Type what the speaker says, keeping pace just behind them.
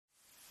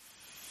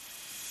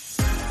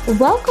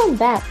Welcome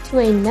back to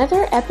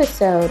another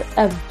episode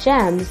of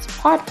GEMS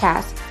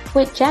podcast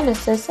with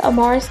Genesis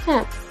Amaris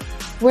Kemp,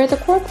 where the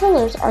core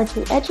pillars are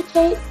to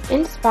educate,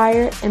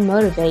 inspire, and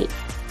motivate.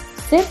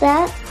 Sit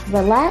back,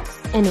 relax,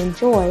 and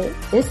enjoy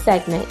this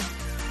segment.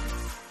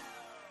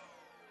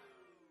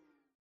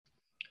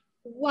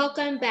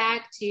 Welcome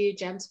back to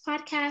GEMS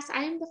podcast.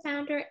 I am the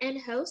founder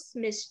and host,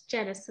 Miss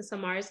Genesis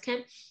Amaris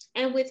Kemp,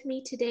 and with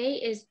me today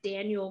is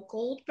Daniel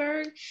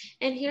Goldberg.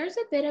 And here's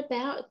a bit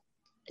about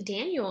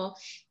Daniel.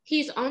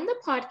 He's on the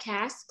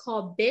podcast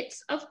called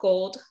Bits of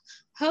Gold.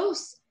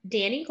 Host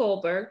Danny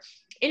Goldberg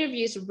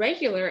interviews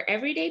regular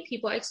everyday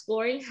people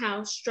exploring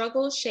how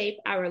struggles shape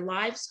our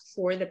lives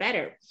for the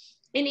better.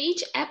 In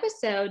each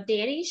episode,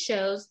 Danny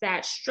shows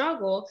that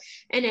struggle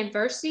and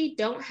adversity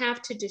don't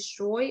have to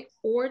destroy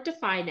or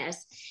define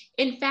us.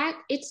 In fact,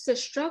 it's the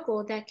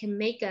struggle that can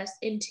make us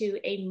into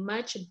a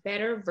much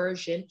better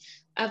version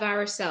of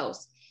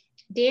ourselves.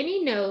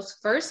 Danny knows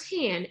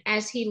firsthand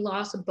as he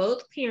lost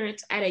both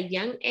parents at a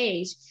young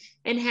age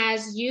and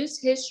has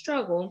used his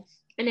struggle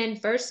and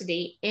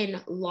adversity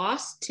in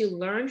loss to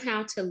learn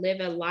how to live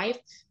a life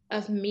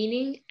of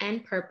meaning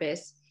and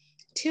purpose.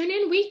 Tune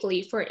in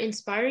weekly for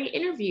inspiring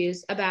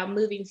interviews about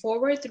moving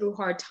forward through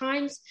hard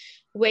times,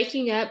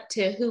 waking up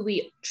to who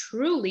we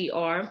truly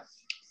are,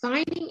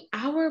 finding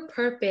our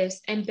purpose,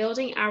 and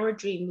building our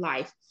dream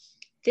life.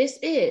 This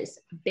is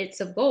Bits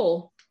of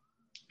Gold.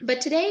 But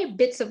today,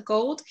 Bits of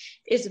Gold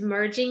is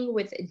merging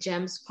with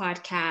GEMS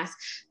podcast.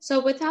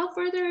 So without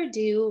further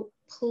ado,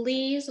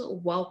 please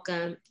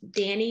welcome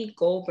Danny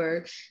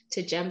Goldberg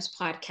to GEMS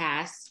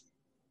podcast.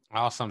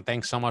 Awesome.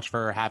 Thanks so much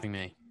for having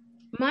me.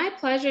 My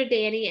pleasure,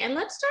 Danny. And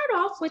let's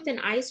start off with an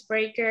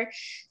icebreaker.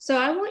 So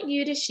I want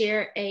you to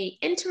share an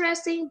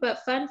interesting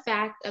but fun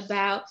fact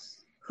about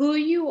who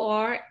you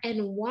are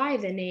and why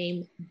the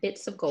name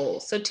Bits of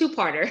Gold. So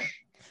two-parter.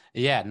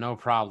 Yeah, no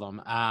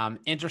problem.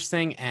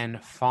 Interesting and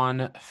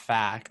fun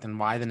fact and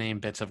why the name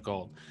Bits of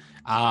Gold.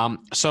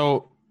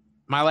 So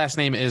my last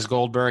name is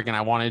Goldberg, and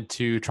I wanted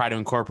to try to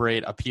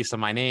incorporate a piece of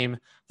my name.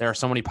 There are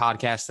so many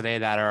podcasts today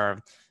that are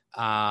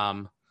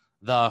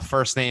the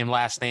first name,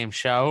 last name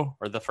show,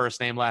 or the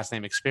first name, last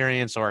name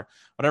experience, or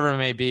whatever it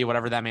may be,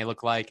 whatever that may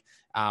look like.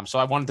 So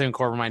I wanted to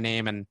incorporate my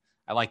name, and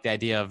I like the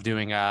idea of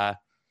doing a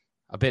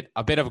bit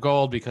of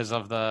gold because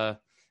of the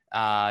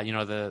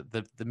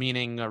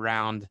meaning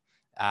around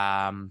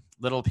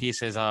little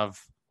pieces of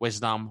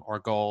wisdom or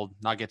gold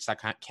nuggets that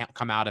can't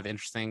come out of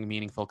interesting,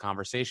 meaningful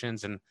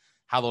conversations, and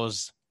how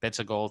those bits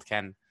of gold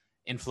can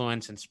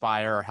influence,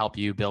 inspire, or help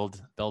you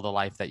build a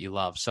life that you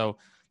love. So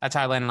that's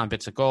how I landed on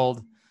Bits of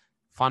Gold.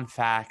 Fun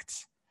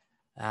fact,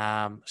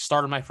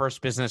 started my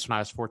first business when I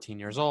was 14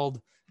 years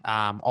old.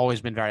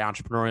 Always been very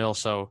entrepreneurial.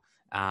 So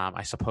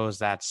I suppose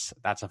that's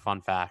a fun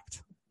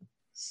fact.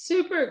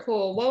 Super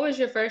cool. What was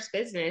your first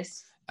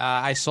business?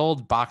 I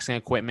sold boxing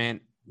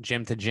equipment,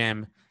 gym to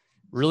gym,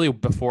 really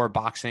before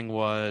boxing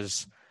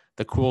was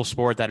the cool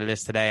sport that it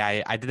is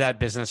today. I did that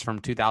business from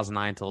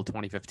 2009 till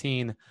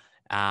 2015.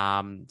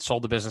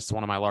 Sold the business to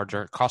one of my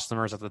larger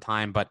customers at the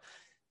time, but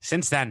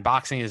since then,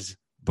 boxing is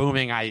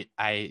booming. I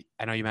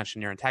know you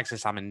mentioned you're in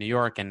Texas. I'm in New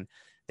York, and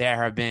there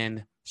have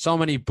been so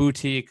many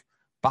boutique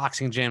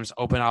boxing gyms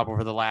open up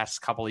over the last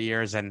couple of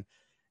years, and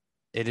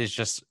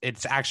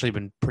it's actually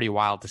been pretty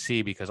wild to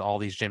see because all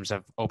these gyms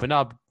have opened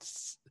up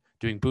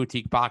doing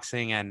boutique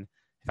boxing. And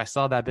if I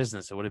still had that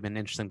business, it would have been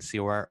interesting to see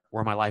where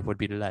my life would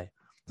be today.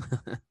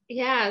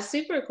 Yeah,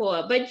 super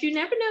cool. But you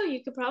never know.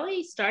 You could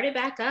probably start it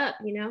back up,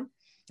 you know?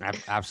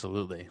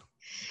 Absolutely.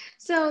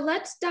 So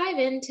let's dive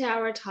into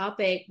our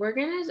topic. We're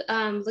going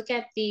to look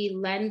at the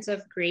lens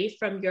of grief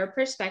from your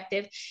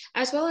perspective,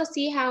 as well as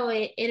see how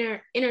it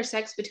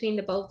intersects between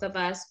the both of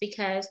us,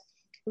 because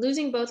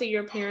losing both of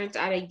your parents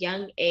at a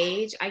young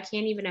age, I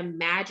can't even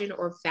imagine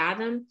or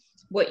fathom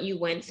what you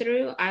went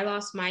through. I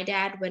lost my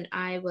dad when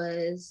I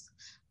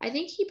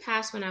think he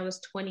passed when I was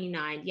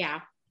 29.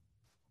 Yeah.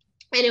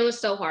 And it was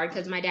so hard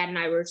because my dad and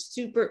I were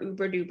super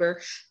uber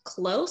duper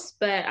close,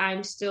 but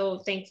I'm still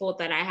thankful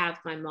that I have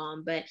my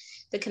mom. But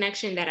the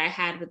connection that I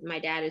had with my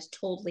dad is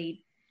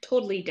totally,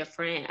 totally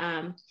different.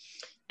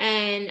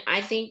 And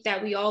I think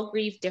that we all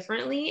grieve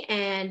differently,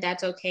 and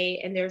that's okay.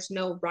 And there's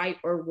no right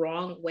or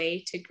wrong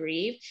way to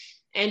grieve.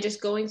 And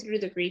just going through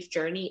the grief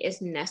journey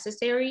is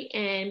necessary,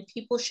 and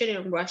people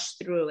shouldn't rush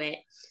through it.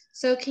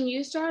 So can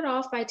you start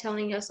off by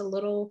telling us a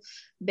little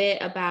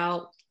bit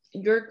about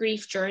your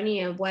grief journey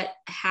and what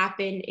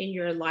happened in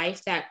your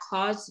life that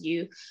caused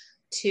you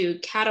to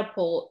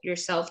catapult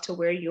yourself to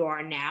where you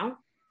are now?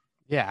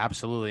 Yeah,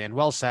 absolutely. And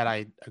well said.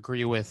 I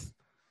agree with,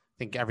 I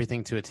think,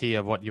 everything to a T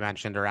of what you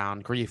mentioned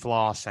around grief,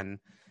 loss, and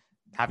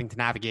having to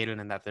navigate it,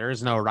 and that there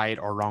is no right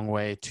or wrong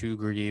way to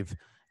grieve.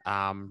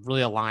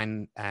 Really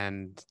align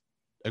and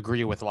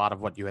agree with a lot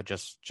of what you had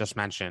just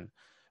mentioned.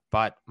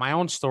 But my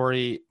own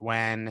story,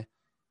 when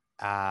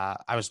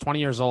I was 20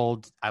 years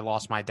old, I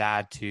lost my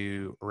dad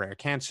to rare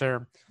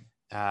cancer.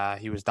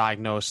 He was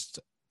diagnosed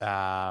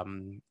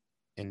in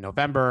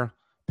November,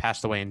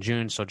 passed away in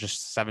June. So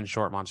just 7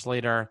 short months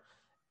later,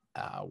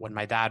 when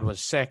my dad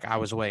was sick, I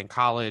was away in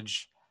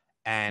college.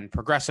 And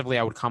progressively,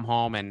 I would come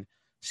home and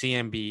see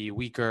him be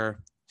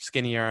weaker,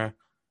 skinnier,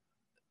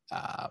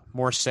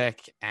 more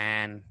sick.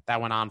 And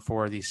that went on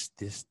for the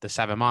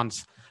 7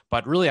 months.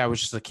 But really, I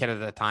was just a kid at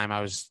the time.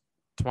 I was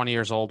 20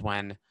 years old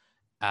when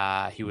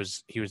he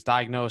was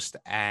diagnosed.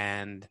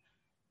 And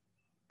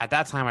at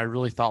that time, I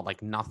really thought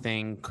like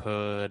nothing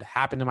could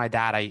happen to my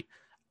dad.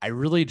 I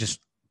really just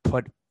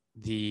put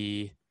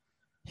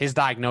his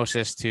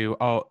diagnosis to,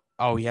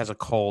 oh, he has a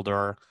cold,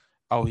 or,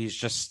 oh, he's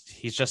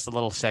just a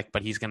little sick,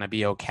 but he's going to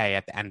be okay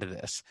at the end of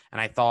this. And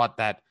I thought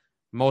that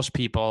most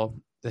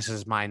people, this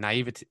is my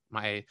naivety,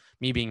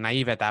 me being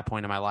naive at that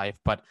point in my life,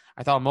 but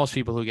I thought most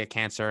people who get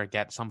cancer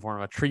get some form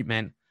of a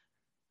treatment,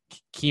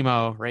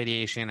 chemo,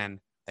 radiation, and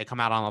they come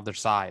out on the other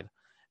side.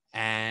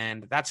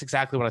 And that's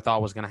exactly what I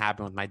thought was going to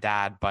happen with my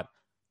dad, but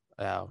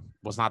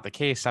was not the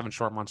case. 7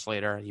 short months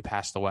later, he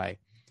passed away.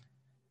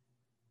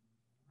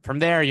 From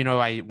there,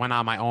 I went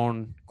on my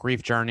own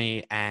grief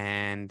journey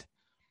and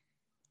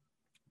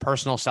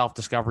personal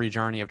self-discovery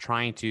journey of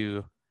trying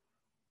to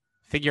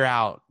figure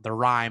out the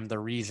rhyme, the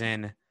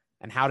reason,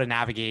 and how to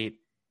navigate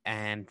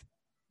and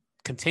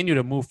continue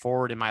to move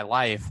forward in my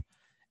life.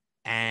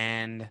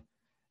 And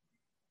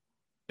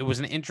it was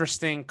an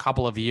interesting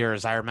couple of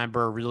years. I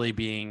remember really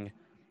being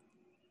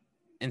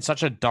in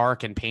such a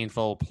dark and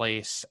painful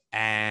place.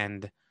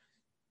 And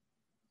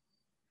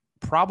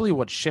probably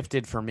what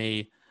shifted for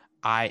me,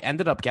 I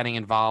ended up getting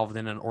involved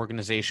in an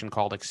organization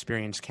called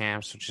Experience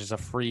Camps, which is a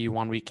free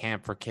 1-week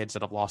camp for kids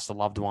that have lost a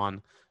loved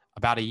one,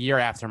 about a year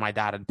after my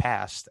dad had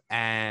passed.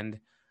 And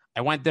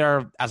I went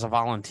there as a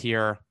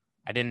volunteer.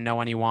 I didn't know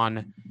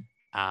anyone.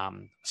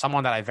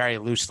 Someone that I very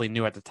loosely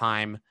knew at the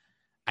time,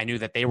 I knew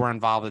that they were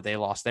involved, that they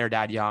lost their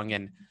dad young.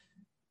 And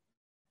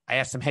I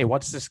asked him, hey,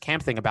 what's this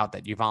camp thing about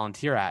that you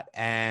volunteer at?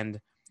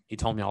 And he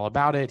told me all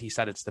about it. He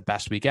said it's the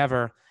best week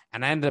ever.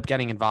 And I ended up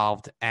getting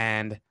involved,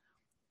 and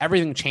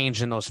everything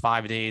changed in those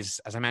 5 days.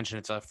 As I mentioned,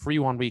 it's a free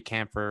 1-week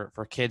camp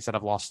for kids that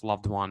have lost a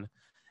loved one.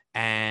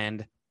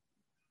 And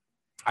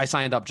I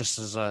signed up just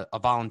as a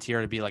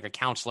volunteer to be like a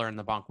counselor in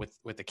the bunk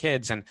with the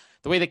kids. And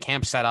the way the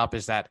camp's set up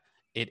is that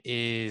it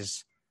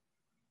is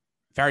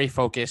very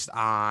focused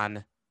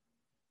on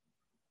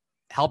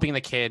helping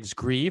the kids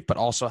grieve, but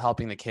also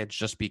helping the kids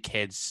just be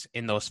kids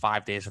in those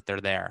 5 days that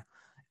they're there.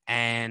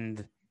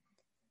 And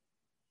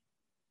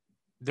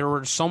there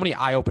were so many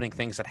eye-opening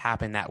things that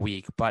happened that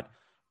week, but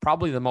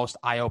probably the most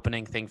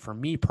eye-opening thing for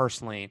me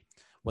personally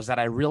was that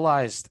I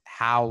realized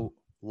how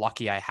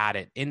lucky I had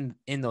it in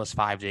those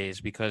 5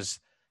 days, because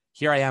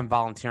here I am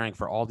volunteering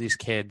for all these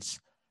kids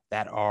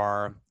that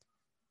are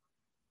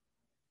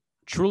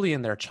truly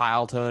in their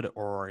childhood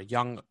or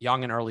young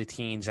and early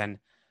teens, and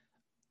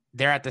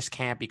they're at this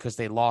camp because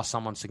they lost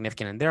someone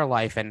significant in their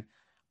life. And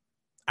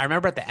I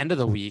remember at the end of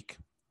the week,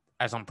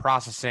 as I'm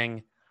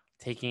processing,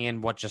 taking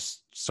in what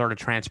just sort of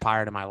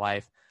transpired in my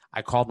life,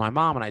 I called my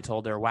mom and I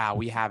told her, wow,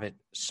 we have it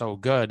so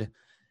good.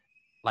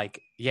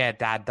 Like, yeah,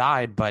 dad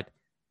died, but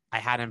I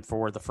had him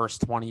for the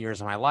first 20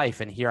 years of my life.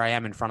 And here I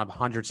am in front of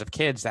hundreds of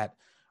kids that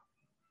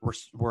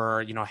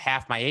were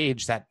half my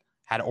age, that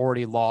had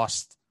already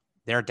lost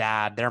their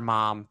dad, their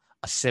mom,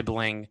 a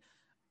sibling,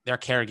 their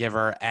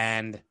caregiver.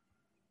 And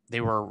they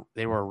were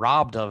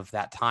robbed of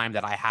that time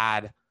that I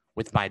had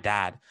with my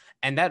dad.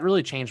 And that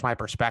really changed my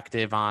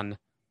perspective on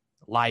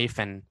life,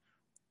 and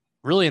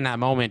really in that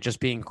moment,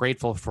 just being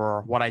grateful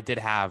for what I did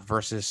have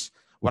versus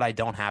what I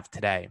don't have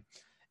today.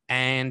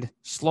 And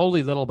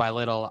slowly, little by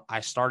little, I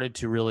started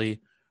to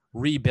really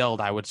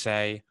rebuild, I would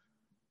say,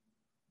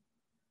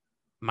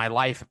 my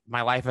life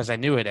as I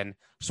knew it, and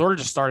sort of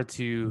just started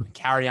to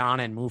carry on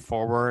and move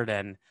forward,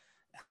 and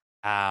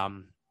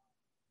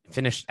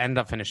ended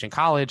up finishing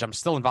college. I'm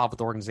still involved with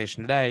the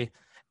organization today.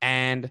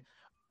 And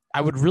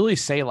I would really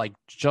say, like,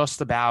 just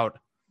about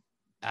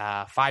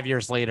 5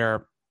 years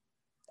later,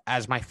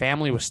 as my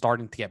family was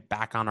starting to get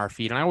back on our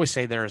feet, and I always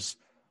say there's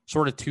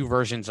sort of 2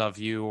 versions of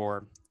you,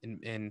 or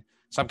in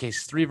some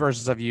cases 3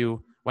 versions of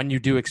you when you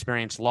do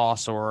experience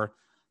loss or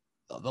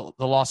the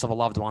loss of a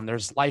loved one.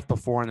 There's life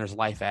before and there's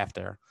life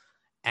after.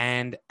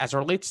 And as it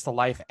relates to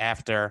life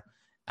after,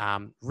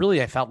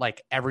 really I felt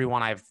like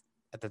everyone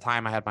at the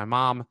time, I had my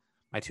mom,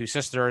 my 2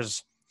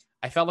 sisters,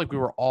 I felt like we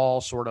were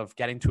all sort of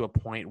getting to a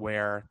point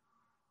where,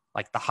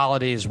 like, the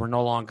holidays were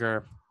no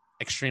longer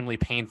extremely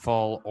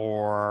painful,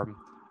 or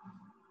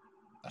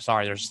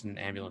sorry, there's an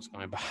ambulance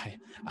going by.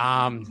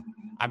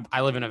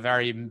 I live in a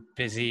very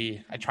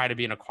busy, I try to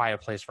be in a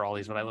quiet place for all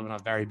these, but I live in a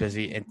very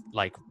busy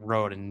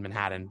road in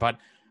Manhattan. But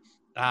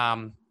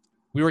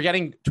we were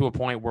getting to a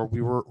point where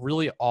we were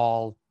really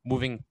all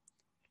moving.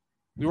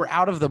 We were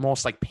out of the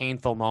most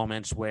painful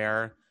moments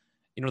where,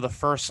 the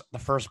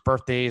first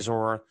birthdays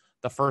or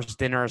the first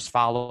dinners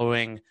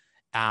following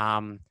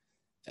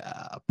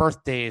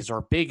birthdays,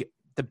 or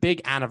the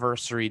big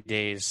anniversary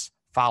days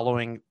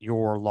following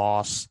your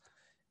loss.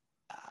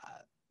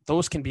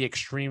 Those can be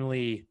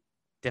extremely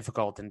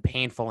difficult and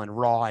painful and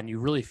raw, and you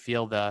really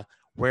feel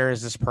where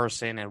is this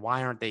person and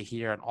why aren't they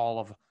here, and all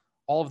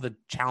of the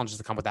challenges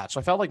that come with that. So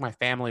I felt like my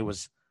family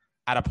was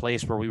at a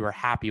place where we were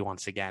happy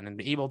once again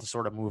and able to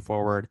sort of move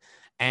forward.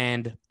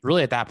 And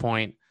really at that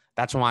point,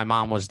 that's when my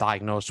mom was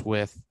diagnosed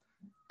with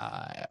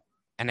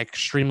an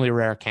extremely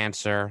rare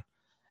cancer.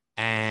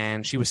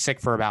 And she was sick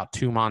for about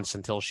 2 months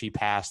until she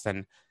passed.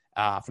 And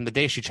from the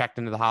day she checked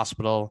into the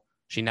hospital,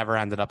 she never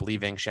ended up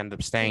leaving. She ended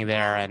up staying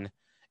there. And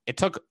it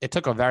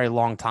took a very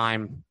long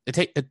time.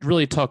 It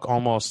really took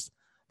almost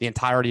the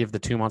entirety of the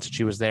 2 months that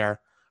she was there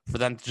for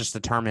them to just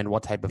determine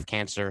what type of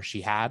cancer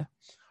she had.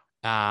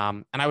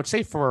 And I would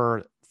say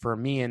for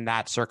me in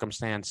that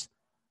circumstance,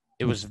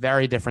 it was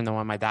very different than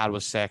when my dad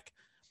was sick.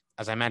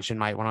 As I mentioned,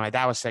 when my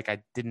dad was sick,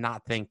 I did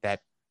not think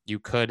that you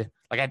could,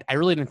 like, I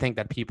really didn't think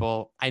that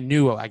people, I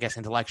knew, I guess,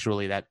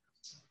 intellectually that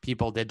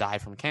people did die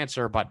from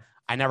cancer, but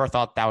I never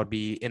thought that would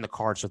be in the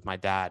cards with my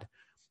dad.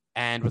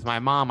 And with my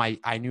mom,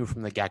 I knew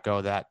from the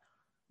get-go that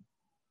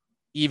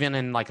even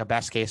in like a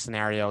best case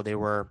scenario, they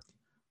were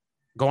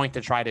going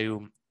to try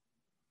to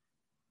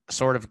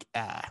sort of,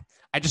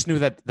 I just knew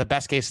that the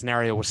best case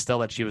scenario was still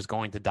that she was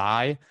going to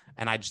die.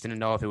 And I just didn't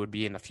know if it would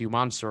be in a few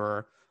months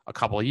or a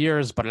couple of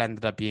years, but it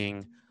ended up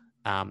being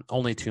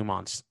only 2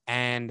 months.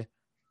 And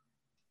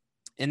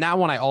in that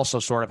one, I also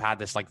sort of had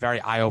this like very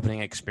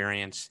eye-opening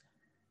experience,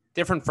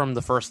 different from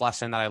the first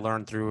lesson that I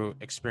learned through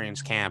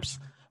experience camps.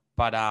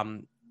 But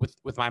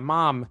with my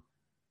mom,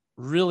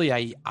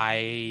 really,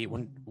 I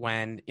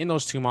when in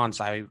those 2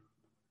 months, I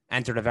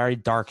entered a very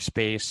dark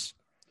space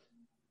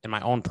in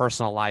my own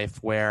personal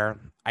life where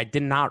I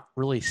did not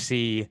really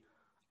see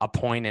a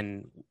point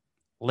in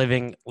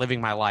living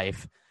my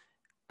life.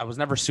 I was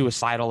never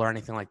suicidal or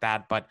anything like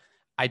that, but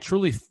I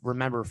truly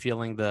remember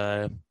feeling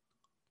the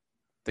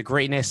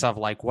greatness of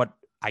like what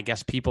I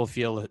guess people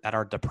feel that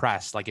are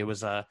depressed. Like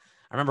I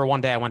remember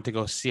one day I went to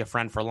go see a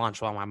friend for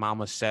lunch while my mom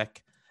was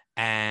sick,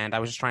 and I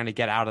was just trying to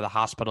get out of the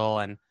hospital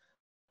and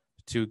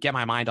to get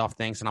my mind off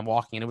things. And I'm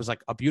walking, and it was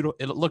like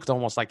it looked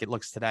almost like it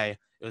looks today.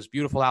 It was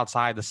beautiful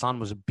outside. The sun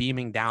was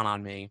beaming down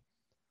on me,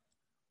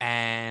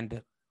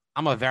 and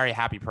I'm a very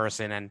happy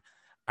person. And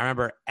I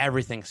remember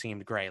everything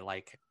seemed great.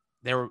 Like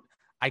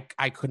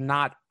I could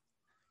not,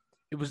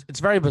 it's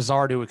very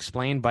bizarre to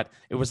explain, but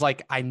it was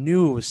like I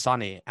knew it was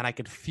sunny and I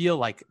could feel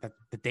like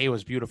the day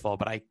was beautiful,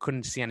 but I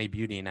couldn't see any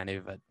beauty in any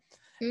of it.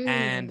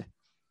 And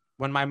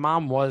when my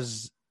mom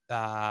was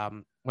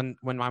when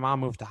my mom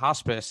moved to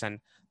hospice and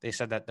they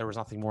said that there was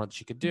nothing more that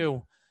she could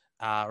do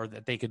or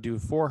that they could do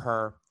for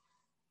her,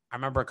 I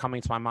remember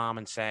coming to my mom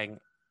and saying,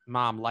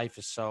 "Mom, life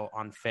is so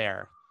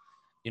unfair.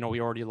 You know,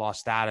 we already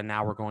lost Dad and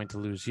now we're going to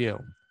lose you."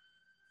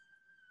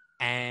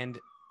 And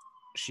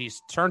she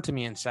turned to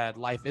me and said,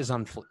 "Life is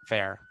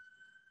unfair,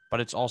 but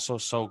it's also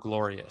so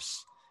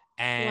glorious."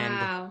 And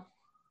wow.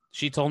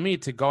 She told me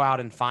to go out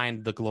and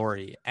find the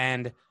glory.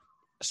 And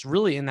it's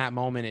really in that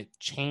moment, it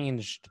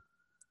changed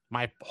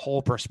my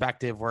whole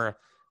perspective, where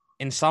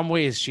in some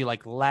ways she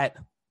like let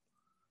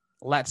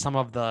some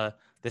of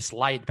this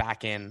light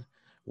back in,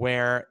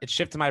 where it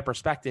shifted my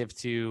perspective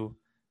to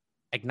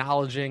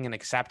acknowledging and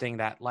accepting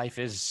that life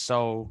is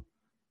so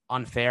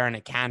unfair and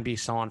it can be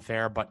so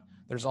unfair, but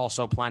there's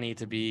also plenty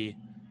to be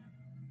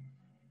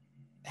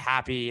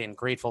happy and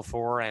grateful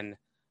for. And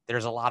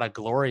there's a lot of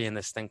glory in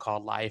this thing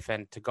called life,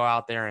 and to go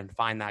out there and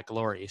find that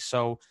glory.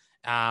 So,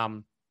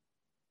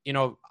 you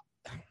know,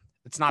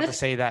 it's not to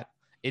say that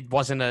it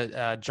wasn't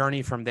a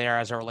journey from there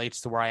as it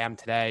relates to where I am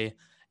today,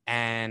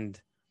 and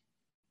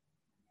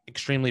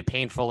extremely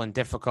painful and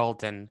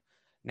difficult and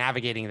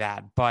navigating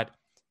that. But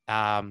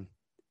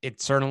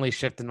it certainly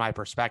shifted my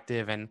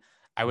perspective. And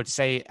I would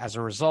say as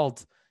a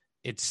result,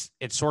 it's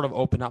sort of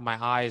opened up my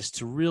eyes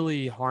to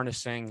really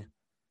harnessing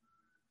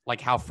like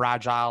how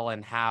fragile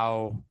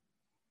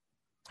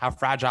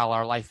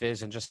our life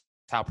is, and just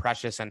how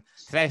precious. And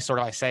today, sort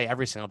of, I say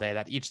every single day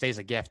that each day is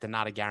a gift and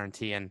not a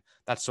guarantee. And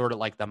that's sort of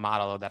like the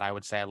motto that I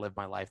would say I live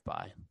my life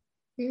by.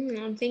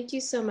 Thank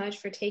you so much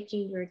for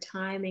taking your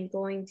time and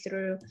going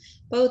through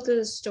both of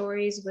the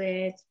stories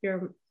with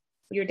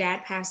your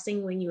dad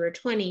passing when you were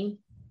 20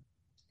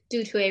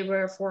 due to a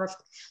rare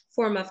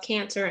form of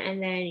cancer,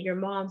 and then your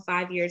mom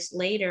 5 years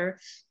later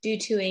due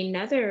to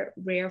another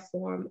rare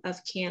form of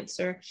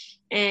cancer.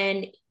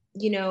 And,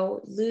 you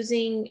know,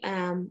 losing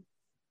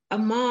a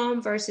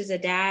mom versus a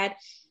dad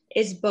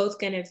is both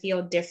going to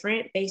feel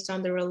different based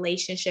on the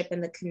relationship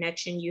and the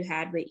connection you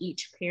had with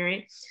each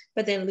parent.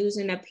 But then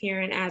losing a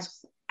parent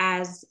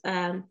as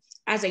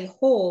a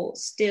whole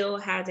still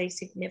has a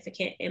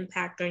significant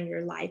impact on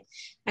your life,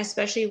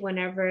 especially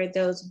whenever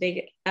those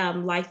big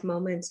life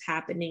moments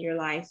happen in your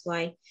life,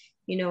 like,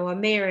 you know, a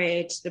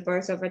marriage, the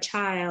birth of a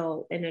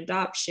child, an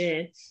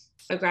adoption,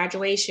 a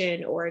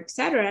graduation, or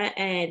etc.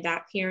 And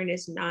that parent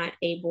is not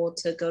able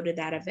to go to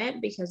that event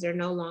because they're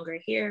no longer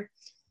here.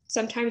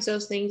 Sometimes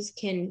those things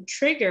can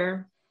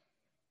trigger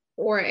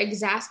or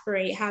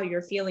exasperate how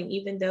you're feeling,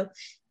 even though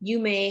you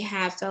may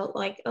have felt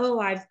like, oh,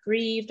 I've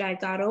grieved, I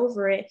got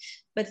over it.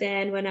 But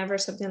then whenever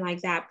something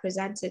like that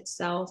presents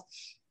itself,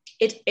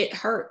 it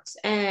hurts.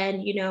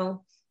 And, you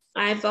know,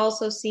 I've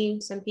also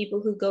seen some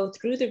people who go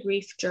through the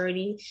grief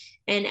journey,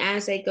 and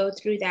as they go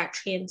through that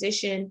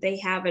transition, they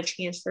have a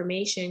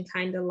transformation,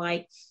 kind of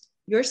like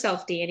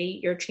yourself, Danny.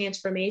 Your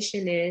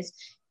transformation is,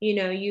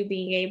 you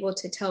being able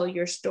to tell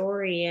your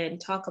story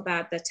and talk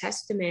about the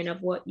testament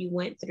of what you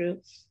went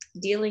through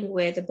dealing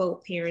with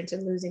both parents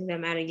and losing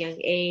them at a young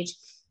age.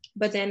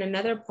 But then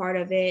another part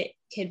of it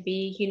could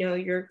be,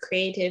 your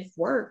creative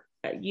work,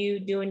 you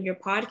doing your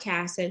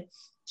podcast and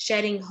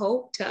shedding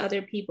hope to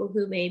other people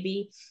who may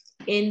be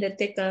in the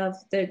thick of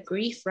the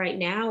grief right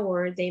now,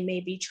 or they may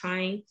be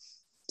trying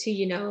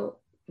to,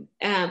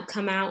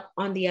 come out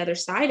on the other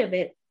side of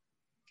it.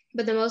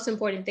 But the most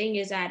important thing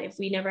is that if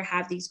we never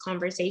have these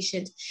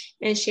conversations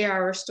and share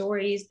our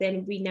stories,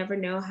 then we never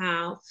know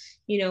how,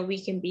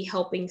 we can be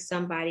helping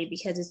somebody,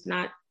 because it's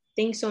not,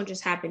 things don't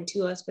just happen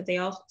to us, but they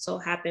also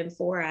happen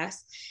for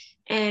us.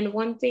 And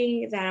one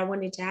thing that I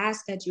wanted to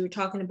ask, that you were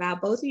talking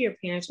about both of your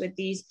parents with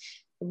these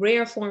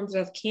rare forms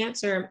of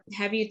cancer,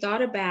 have you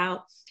thought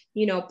about,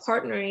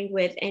 partnering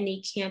with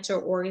any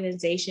cancer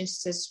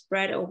organizations to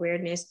spread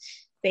awareness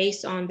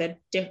based on the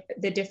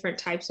different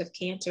types of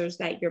cancers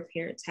that your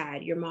parents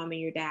had, your mom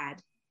and your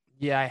dad?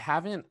 Yeah, I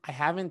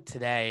haven't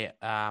today.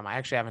 I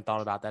actually haven't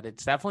thought about that.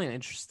 It's definitely an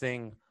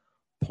interesting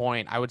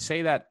point. I would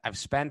say that I've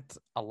spent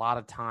a lot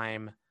of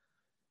time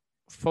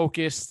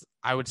focused,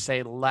 I would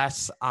say,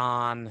 less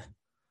on,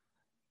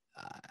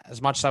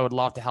 as much as I would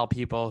love to help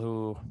people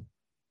who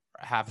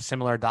have a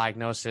similar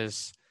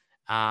diagnosis.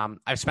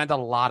 I've spent a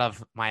lot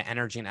of my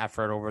energy and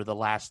effort over the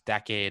last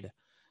decade,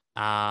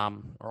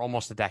 or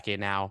almost a decade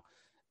now,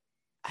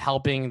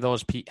 helping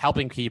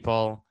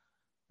people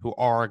who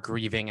are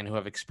grieving and who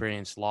have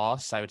experienced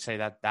loss. I would say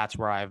that that's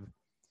where I've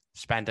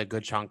spent a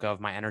good chunk of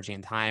my energy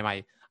and time.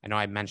 I know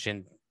I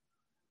mentioned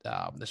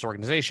this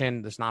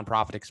organization, this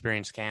nonprofit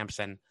Experience Camps,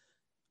 and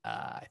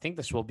I think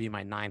this will be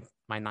my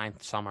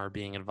ninth summer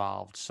being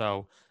involved.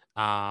 So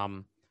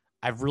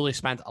I've really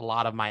spent a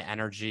lot of my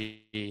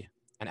energy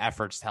and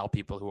efforts to help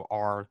people who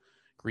are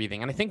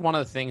grieving. And I think one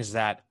of the things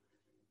that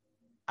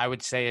I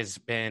would say has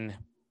been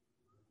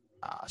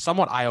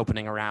somewhat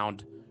eye-opening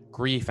around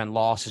grief and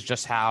loss is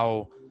just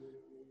how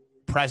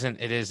present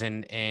it is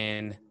in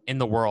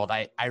the world.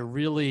 I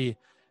really,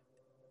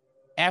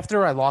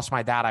 after I lost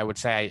my dad, I would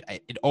say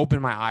it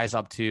opened my eyes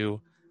up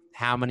to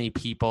how many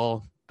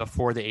people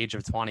before the age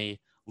of 20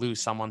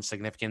 lose someone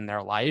significant in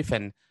their life.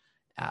 And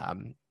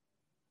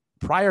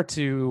prior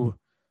to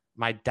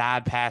my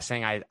dad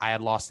passing, I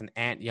had lost an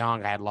aunt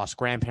young, I had lost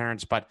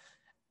grandparents, but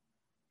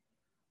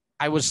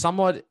I was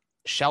somewhat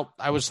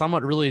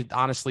really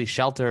honestly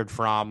sheltered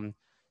from,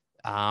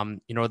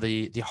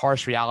 the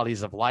harsh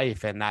realities of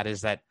life. And that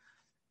is that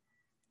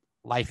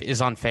life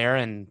is unfair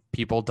and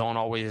people don't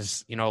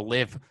always,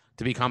 live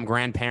to become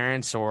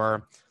grandparents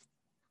or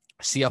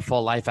see a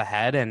full life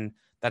ahead. And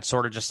that's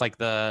sort of just like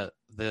the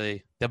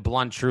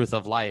blunt truth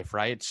of life.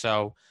 Right.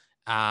 So,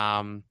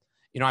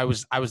 I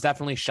was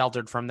definitely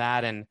sheltered from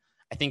that. And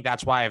I think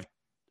that's why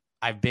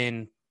I've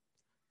been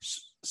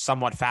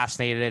somewhat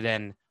fascinated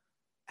and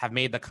have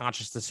made the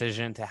conscious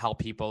decision to help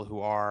people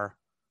who are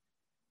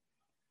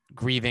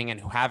grieving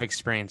and who have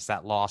experienced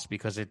that loss,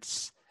 because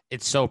it's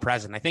so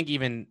present. I think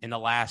even in the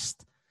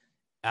last,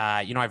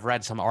 I've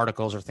read some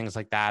articles or things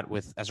like that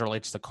as it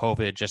relates to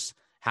COVID, just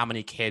how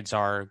many kids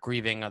are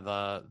grieving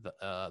a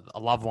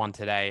loved one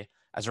today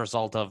as a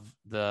result of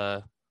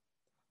the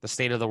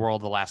state of the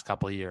world the last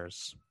couple of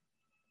years.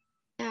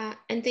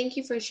 And thank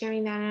you for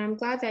sharing that. And I'm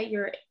glad that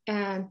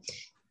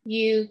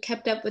you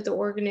kept up with the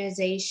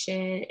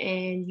organization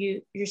and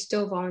you're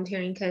still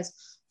volunteering, because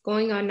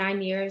going on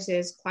 9 years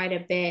is quite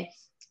a bit.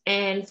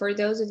 And for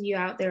those of you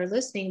out there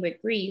listening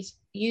with grief,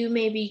 you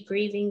may be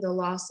grieving the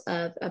loss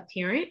of a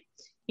parent.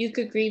 You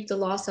could grieve the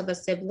loss of a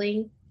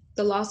sibling,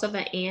 the loss of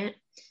an aunt,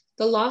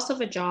 the loss of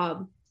a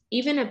job,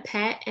 even a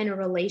pet and a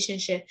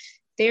relationship.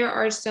 There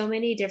are so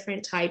many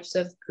different types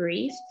of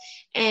grief.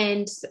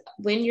 And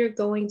when you're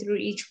going through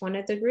each one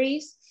of the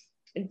griefs,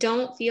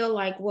 don't feel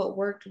like what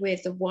worked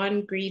with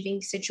one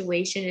grieving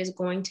situation is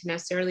going to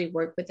necessarily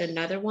work with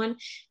another one,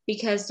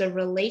 because the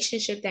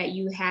relationship that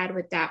you had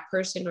with that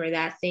person or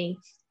that thing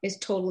is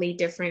totally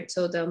different.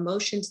 So the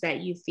emotions that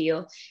you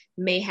feel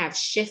may have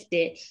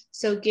shifted.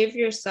 So give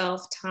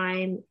yourself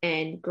time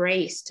and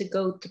grace to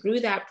go through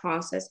that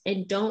process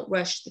and don't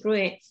rush through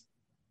it.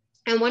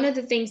 And one of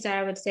the things that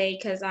I would say,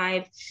 because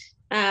I've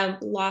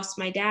lost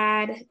my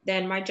dad,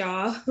 then my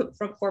job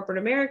from corporate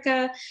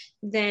America,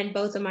 then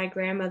both of my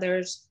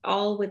grandmothers,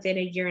 all within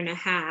a year and a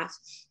half.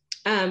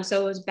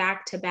 So it was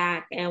back to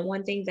back. And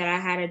one thing that I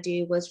had to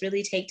do was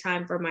really take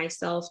time for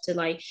myself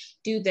to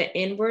do the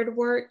inward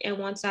work. And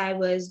once I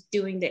was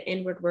doing the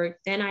inward work,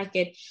 then I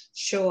could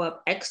show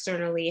up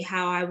externally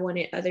how I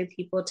wanted other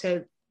people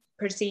to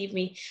perceive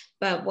me.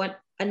 But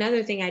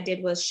another thing I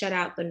did was shut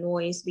out the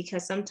noise,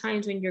 because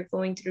sometimes when you're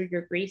going through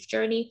your grief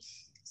journey,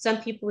 some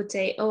people would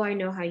say, oh, I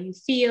know how you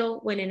feel,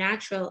 when in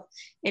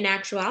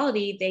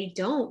actuality, they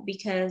don't,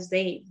 because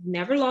they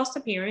never lost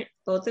a parent.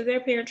 Both of their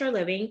parents are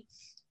living.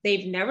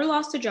 They've never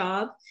lost a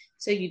job.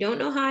 So you don't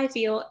know how I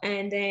feel.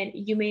 And then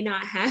you may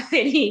not have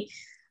any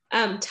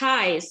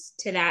ties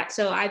to that.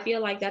 So I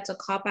feel like that's a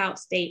cop-out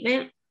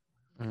statement.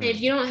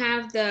 If you don't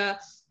have the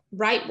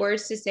right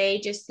words to say,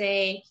 just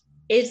say,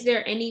 is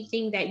there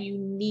anything that you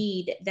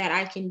need that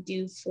I can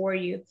do for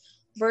you?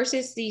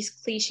 Versus these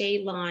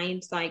cliche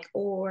lines like,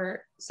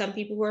 or some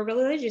people who are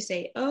religious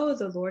say, oh,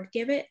 the Lord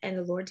give it and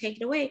the Lord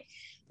take it away.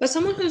 But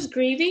someone who's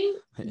grieving,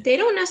 they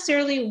don't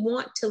necessarily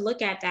want to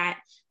look at that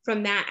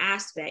from that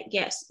aspect.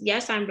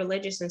 Yes, I'm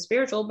religious and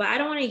spiritual, but I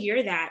don't want to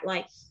hear that.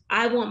 Like,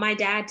 I want my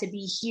dad to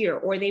be here,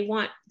 or they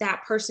want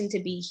that person to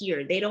be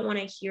here. They don't want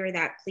to hear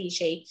that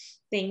cliche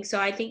thing. So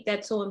I think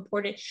that's so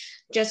important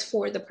just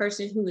for the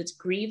person who is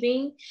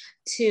grieving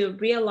to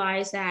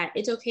realize that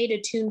it's okay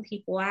to tune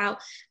people out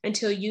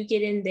until you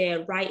get in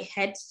the right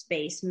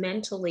headspace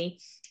mentally.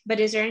 But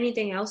is there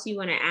anything else you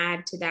want to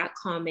add to that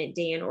comment,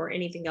 Dan, or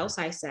anything else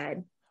I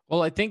said?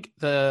 Well, I think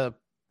the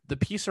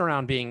piece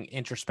around being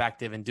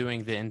introspective and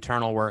doing the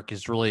internal work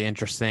is really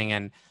interesting,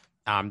 and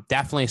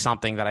definitely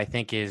something that I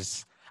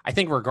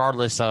think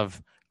regardless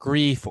of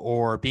grief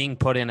or being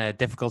put in a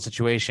difficult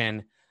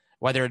situation,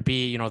 whether it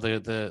be,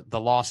 the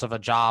loss of a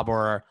job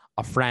or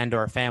a friend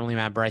or a family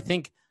member, I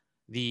think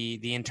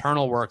the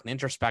internal work and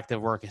introspective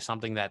work is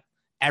something that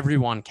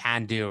everyone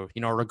can do,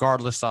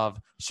 regardless of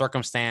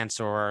circumstance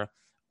or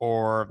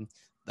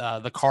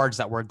the cards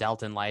that were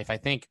dealt in life. I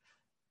think,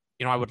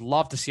 I would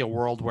love to see a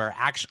world where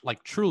actually,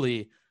 like,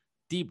 truly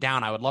deep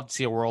down, I would love to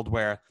see a world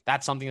where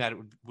that's something that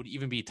would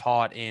even be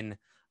taught in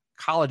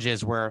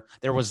colleges, where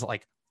there was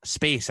like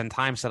space and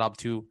time set up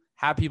to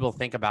have people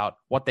think about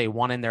what they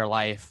want in their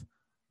life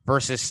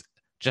versus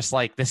just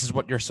like, this is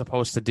what you're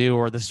supposed to do,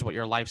 or this is what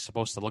your life's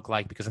supposed to look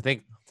like. Because I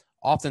think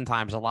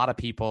oftentimes a lot of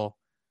people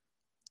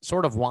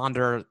sort of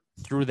wander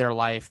through their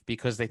life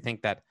because they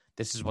think that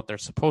this is what they're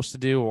supposed to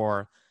do,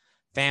 or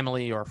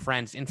family or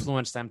friends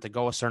influence them to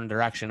go a certain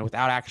direction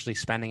without actually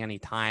spending any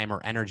time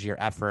or energy or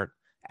effort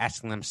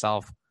asking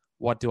themselves,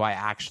 what do I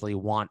actually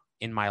want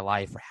in my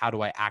life, or how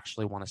do I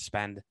actually want to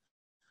spend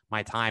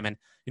my time? And,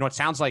 it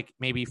sounds like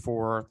maybe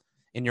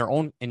in your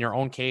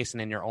own case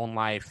and in your own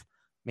life,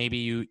 maybe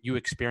you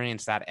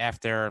experience that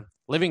after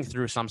living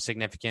through some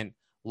significant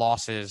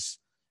losses,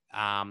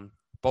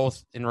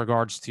 both in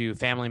regards to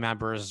family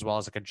members as well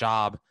as like a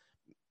job.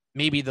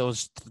 Maybe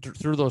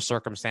through those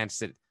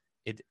circumstances,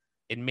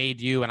 it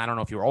made you, and I don't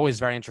know if you were always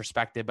very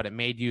introspective, but it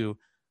made you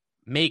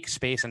make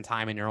space and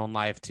time in your own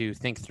life to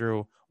think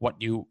through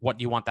what you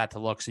want that to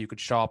look, so you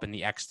could show up in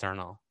the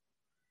external.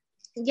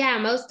 Yeah,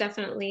 most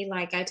definitely.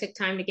 Like, I took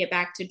time to get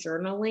back to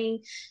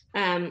journaling.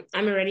 I'm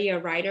already a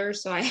writer,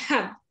 so I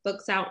have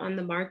books out on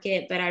the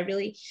market, but I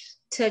really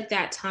took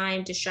that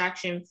time,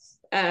 distraction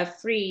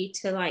free,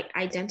 to like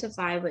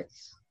identify with,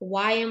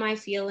 why am I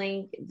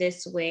feeling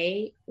this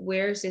way?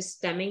 Where is this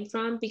stemming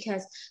from?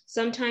 Because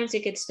sometimes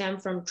it could stem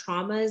from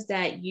traumas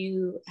that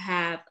you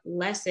have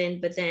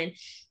lessened, but then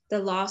the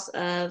loss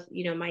of,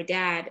 my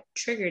dad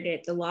triggered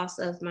it. The loss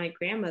of my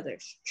grandmother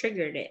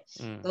triggered it.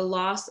 The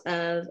loss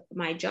of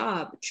my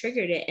job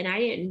triggered it. And I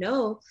didn't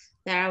know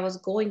that I was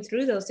going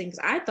through those things.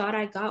 I thought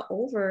I got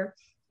over,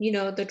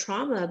 the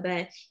trauma,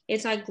 but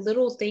it's like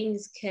little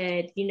things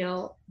could,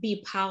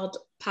 be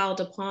piled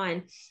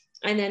upon.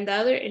 And then the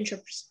other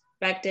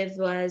perspective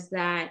was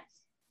that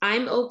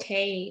I'm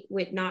okay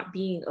with not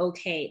being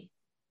okay.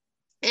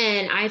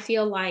 And I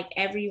feel like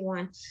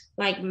everyone,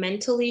 like,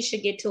 mentally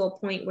should get to a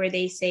point where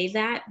they say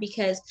that,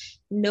 because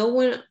no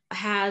one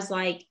has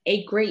like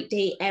a great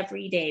day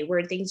every day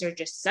where things are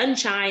just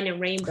sunshine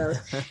and rainbows.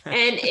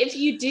 And if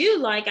you do,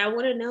 like, I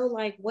want to know,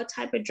 like, what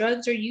type of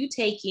drugs are you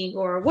taking,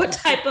 or what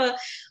type of,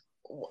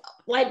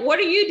 like, what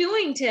are you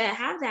doing to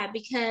have that?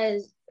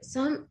 Because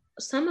some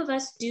of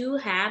us do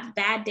have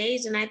bad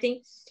days. And I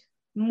think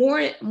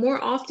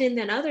more often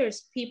than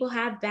others, people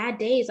have bad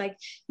days. Like,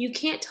 you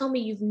can't tell me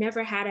you've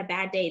never had a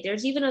bad day.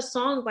 There's even a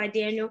song by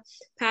Daniel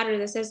Powter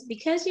that says,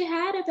 because you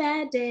had a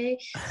bad day,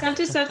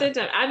 something.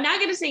 I'm not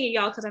going to sing it,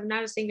 y'all, because I'm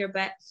not a singer,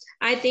 but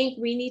I think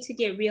we need to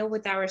get real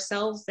with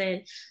ourselves.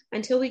 And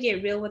until we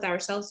get real with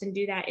ourselves and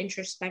do that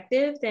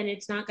introspective, then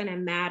it's not going to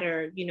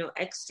matter,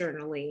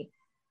 externally,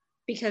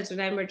 because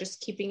then we're just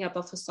keeping up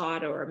a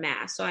facade or a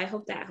mask. So I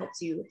hope that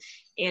helps you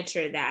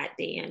answer that,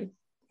 Dan.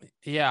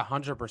 Yeah,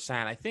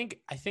 100%. I think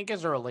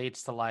as it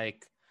relates to,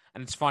 like,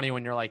 and it's funny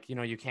when you're like,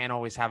 you can't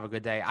always have a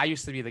good day. I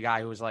used to be the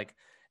guy who was like,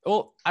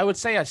 well, I would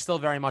say I still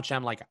very much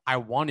am. Like,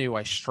 I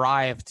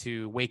strive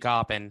to wake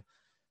up and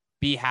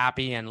be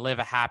happy and live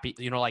a happy,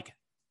 I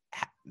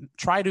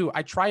try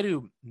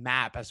to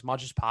map as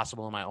much as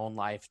possible in my own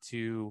life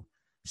to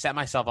set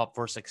myself up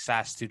for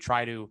success, to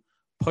try to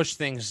push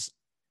things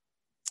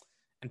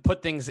and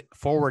put things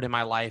forward in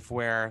my life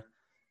where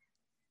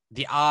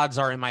the odds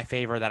are in my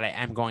favor that I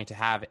am going to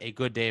have a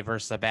good day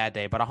versus a bad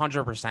day. But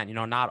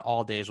 100%, not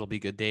all days will be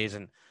good days.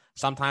 And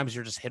sometimes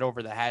you're just hit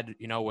over the head,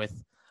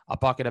 with a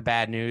bucket of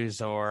bad news,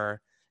 or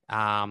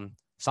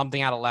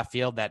something out of left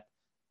field that,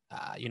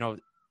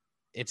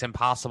 it's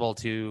impossible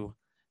to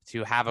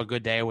have a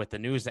good day with the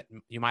news that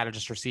you might have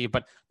just received.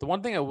 But the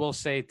one thing I will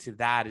say to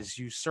that is,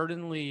 you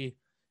certainly,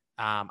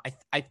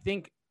 I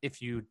think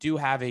if you do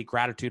have a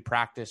gratitude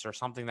practice or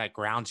something that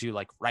grounds you,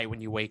 like right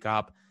when you wake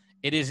up,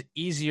 it is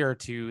easier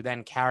to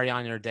then carry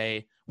on your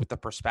day with the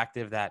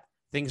perspective that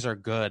things are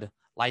good,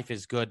 life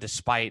is good,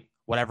 despite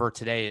whatever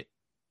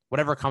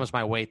comes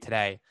my way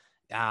today.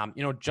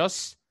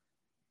 Just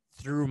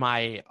through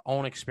my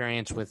own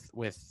experience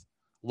with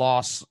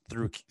loss,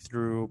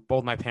 through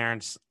both my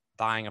parents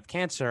dying of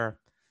cancer,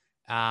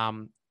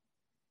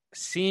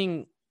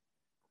 seeing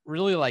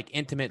really like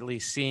intimately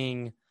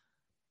seeing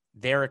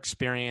their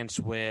experience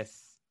with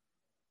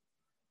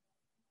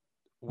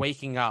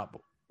waking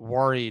up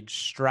worried,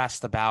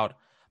 stressed about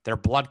their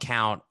blood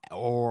count,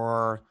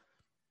 or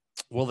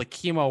will the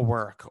chemo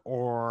work,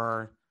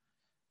 or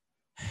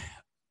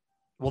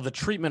will the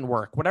treatment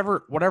work,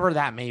 whatever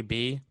that may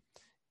be.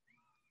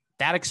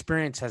 That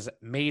experience has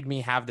made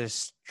me have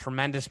this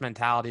tremendous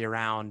mentality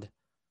around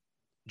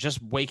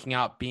just waking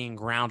up, being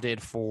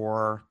grounded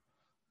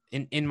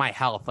in my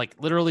health. Like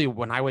literally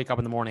when I wake up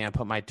in the morning, I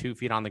put my 2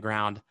 feet on the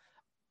ground.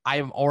 I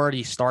am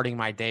already starting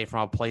my day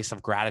from a place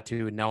of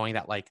gratitude, knowing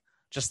that like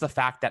just the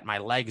fact that my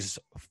legs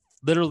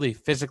literally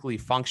physically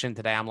function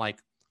today. I'm like,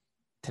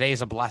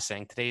 today's a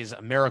blessing. Today's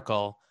a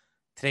miracle.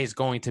 Today's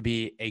going to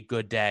be a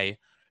good day.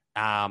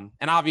 And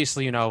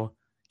obviously,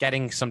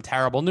 getting some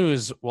terrible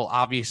news will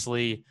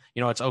obviously,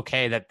 it's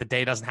okay that the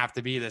day doesn't have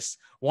to be this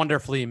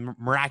wonderfully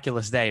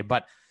miraculous day,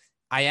 but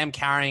I am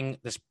carrying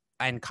this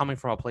and coming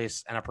from a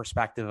place and a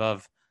perspective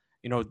of,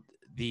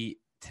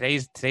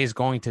 today's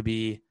going to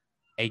be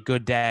a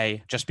good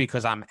day just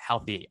because I'm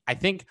healthy. I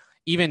think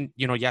even,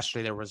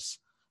 yesterday there was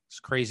this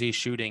crazy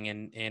shooting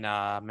in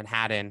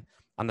Manhattan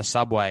on the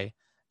subway.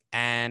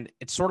 And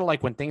it's sort of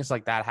like when things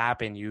like that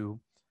happen,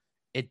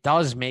 it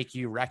does make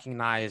you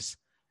recognize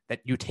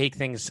that you take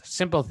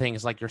simple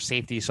things like your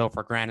safety so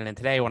for granted. And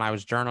today when I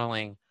was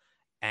journaling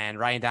and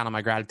writing down on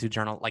my gratitude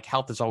journal, like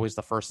health is always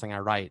the first thing I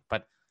write.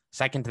 But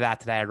second to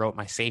that, today I wrote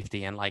my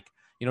safety and like,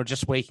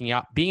 just waking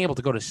up, being able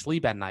to go to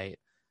sleep at night,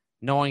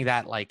 knowing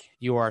that like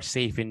you are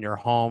safe in your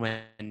home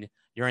and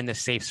you're in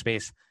this safe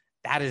space,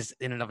 that is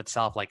in and of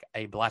itself like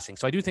a blessing.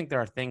 So I do think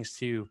there are things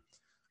to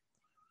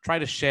try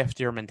to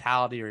shift your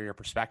mentality or your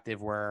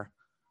perspective where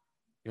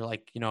you're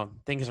like,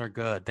 things are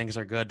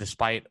good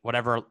despite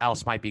whatever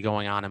else might be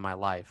going on in my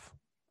life.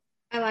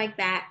 I like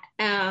that.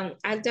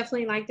 I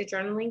definitely like the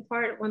journaling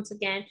part once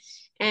again,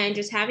 and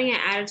just having an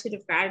attitude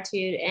of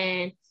gratitude.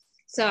 And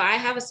so I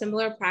have a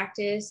similar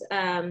practice.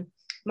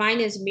 Mine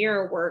is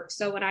mirror work.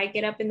 So when I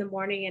get up in the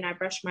morning and I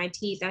brush my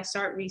teeth, I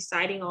start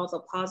reciting all the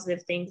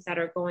positive things that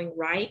are going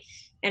right.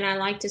 And I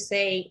like to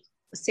say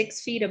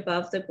 6 feet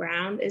above the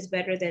ground is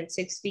better than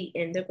 6 feet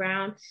in the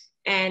ground.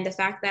 And the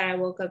fact that I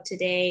woke up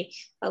today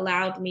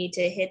allowed me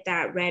to hit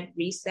that red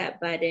reset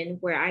button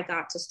where I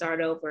got to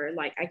start over.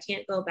 Like I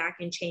can't go back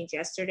and change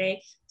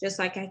yesterday, just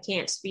like I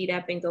can't speed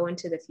up and go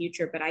into the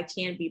future, but I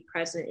can be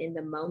present in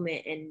the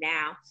moment and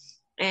now.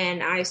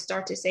 And I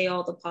start to say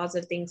all the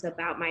positive things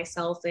about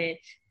myself. And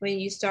when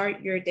you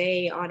start your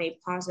day on a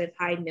positive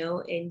high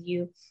note and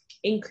you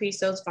increase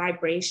those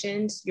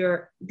vibrations,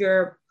 you're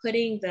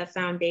putting the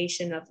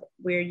foundation of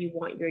where you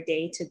want your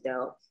day to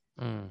go.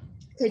 I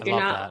love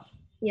that.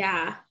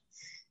 Yeah.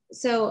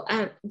 So,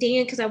 Dan,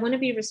 because I want to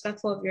be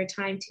respectful of your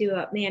time too.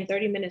 Man,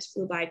 30 minutes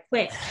flew by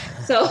quick.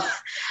 So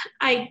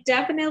I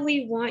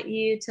definitely want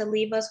you to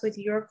leave us with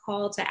your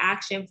call to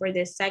action for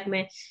this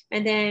segment.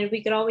 And then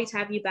we could always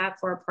have you back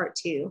for a part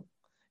 2.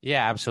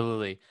 Yeah,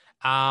 absolutely.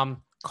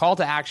 Call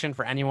to action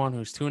for anyone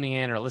who's tuning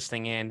in or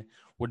listening in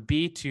would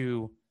be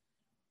to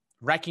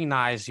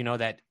recognize,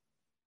 that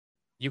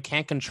you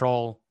can't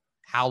control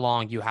how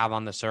long you have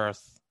on this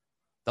earth.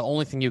 The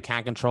only thing you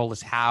can control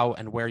is how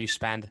and where you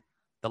spend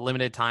the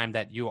limited time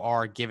that you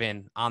are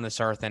given on this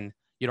earth, and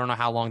you don't know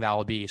how long that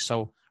will be.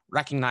 So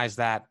recognize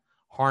that,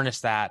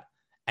 harness that,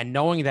 and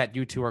knowing that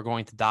you two are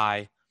going to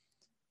die,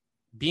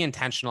 be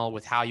intentional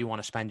with how you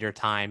want to spend your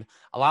time.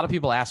 A lot of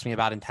people ask me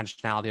about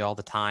intentionality all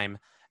the time,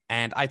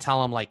 and I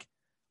tell them like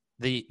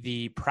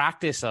the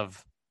practice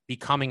of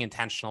becoming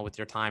intentional with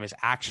your time is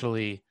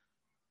actually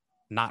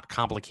not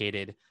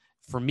complicated.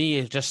 For me,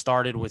 it just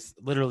started with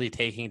literally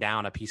taking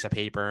down a piece of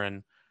paper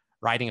and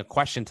writing a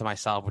question to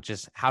myself, which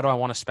is, how do I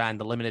want to spend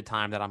the limited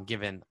time that I'm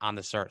given on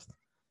this earth?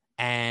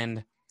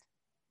 And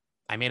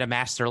I made a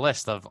master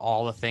list of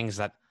all the things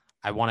that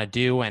I want to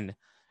do. And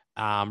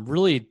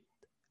really,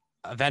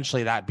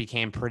 eventually that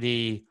became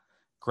pretty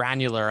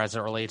granular as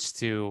it relates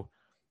to,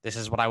 this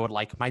is what I would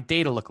like my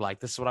day to look like.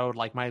 This is what I would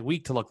like my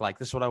week to look like.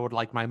 This is what I would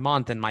like my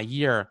month and my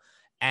year.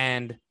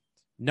 And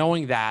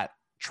knowing that,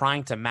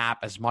 trying to map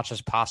as much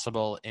as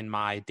possible in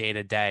my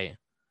day-to-day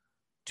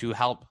to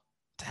help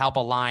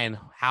align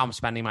how I'm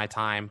spending my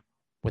time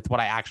with what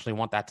I actually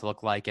want that to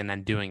look like, and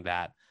then doing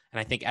that. And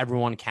I think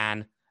everyone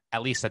can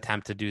at least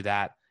attempt to do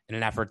that in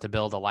an effort to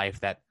build a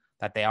life that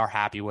they are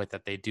happy with,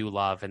 that they do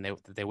love, and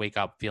they wake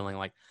up feeling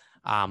like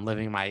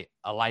living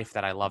a life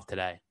that I love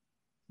today.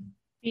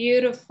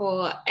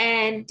 Beautiful.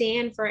 And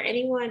Dan, for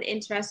anyone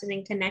interested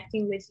in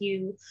connecting with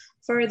you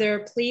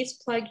further, please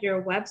plug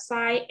your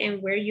website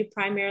and where you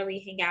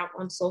primarily hang out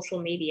on social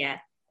media.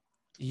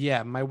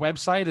 Yeah, my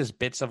website is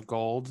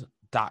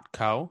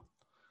bitsofgold.co,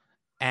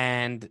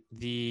 and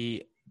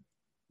the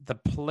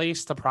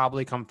place to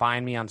probably come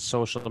find me on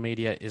social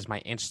media is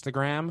my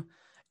Instagram,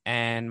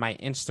 And my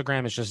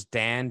Instagram is just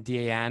Dan,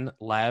 D-A-N,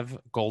 Lev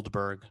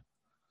Goldberg.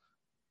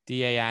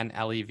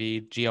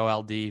 DANLEV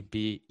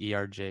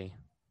GOLDBERG.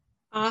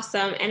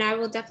 Awesome. And I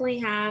will definitely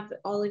have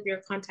all of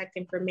your contact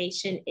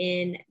information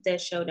in the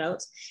show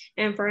notes.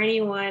 And for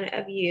any one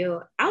of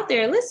you out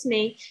there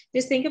listening,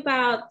 just think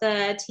about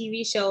the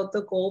TV show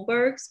The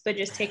Goldbergs, but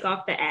just take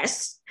off the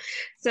S.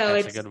 So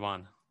That's a good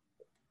one.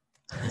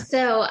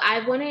 So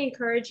I want to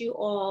encourage you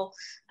all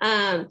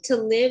to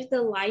live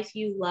the life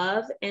you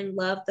love and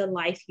love the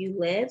life you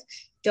live.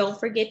 Don't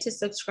forget to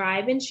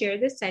subscribe and share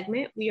this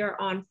segment. We are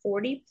on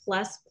 40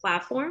 plus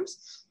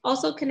platforms.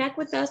 Also connect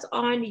with us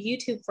on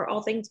YouTube for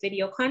all things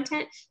video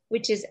content,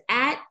 which is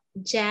at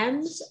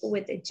Gems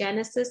with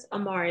Genesis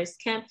Amaris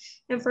Kemp.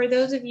 And for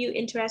those of you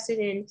interested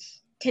in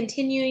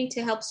continuing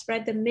to help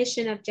spread the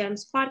mission of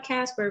Gems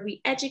podcast, where we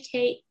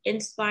educate,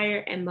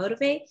 inspire, and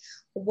motivate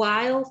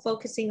while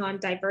focusing on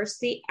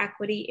diversity,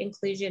 equity,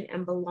 inclusion,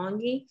 and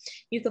belonging.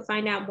 You can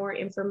find out more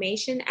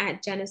information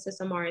at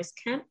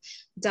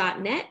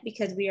genesisamarisKemp.net,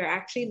 because we are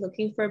actually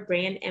looking for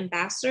brand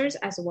ambassadors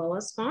as well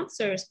as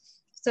sponsors.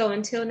 So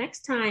until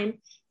next time,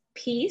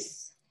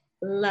 peace,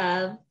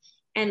 love,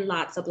 and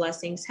lots of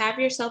blessings. Have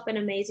yourself an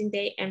amazing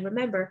day. And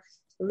remember,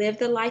 live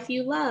the life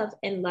you love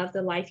and love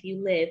the life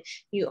you live.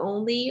 You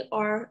only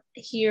are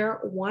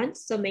here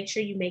once, so make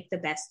sure you make the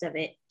best of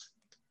it.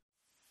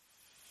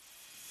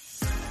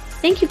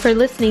 Thank you for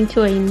listening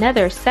to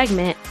another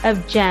segment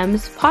of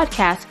Gems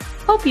Podcast.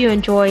 Hope you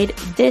enjoyed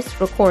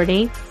this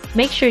recording.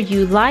 Make sure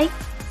you like,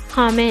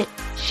 comment,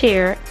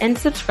 share, and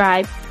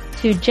subscribe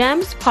to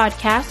Gems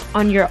Podcast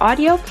on your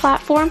audio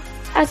platform,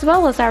 as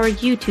well as our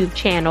YouTube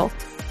channel,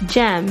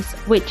 Gems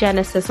with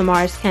Genesis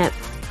Amaris Kemp.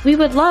 We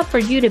would love for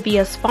you to be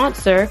a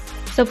sponsor,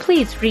 so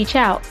please reach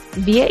out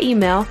via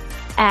email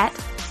at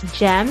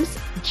gems,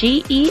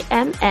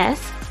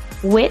 GEMS,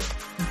 with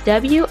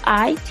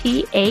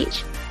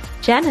WITH,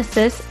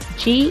 Genesis,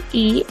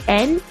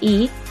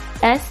 GENESIS,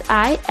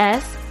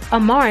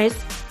 Amaris,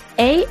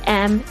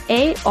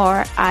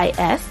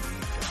 AMARIS,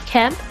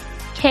 Kemp,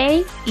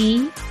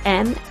 KEMP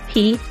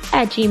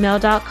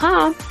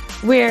 @gmail.com,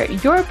 where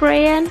your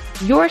brand,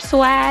 your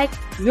swag,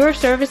 your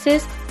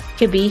services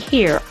could be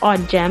here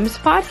on Gems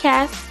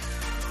Podcast.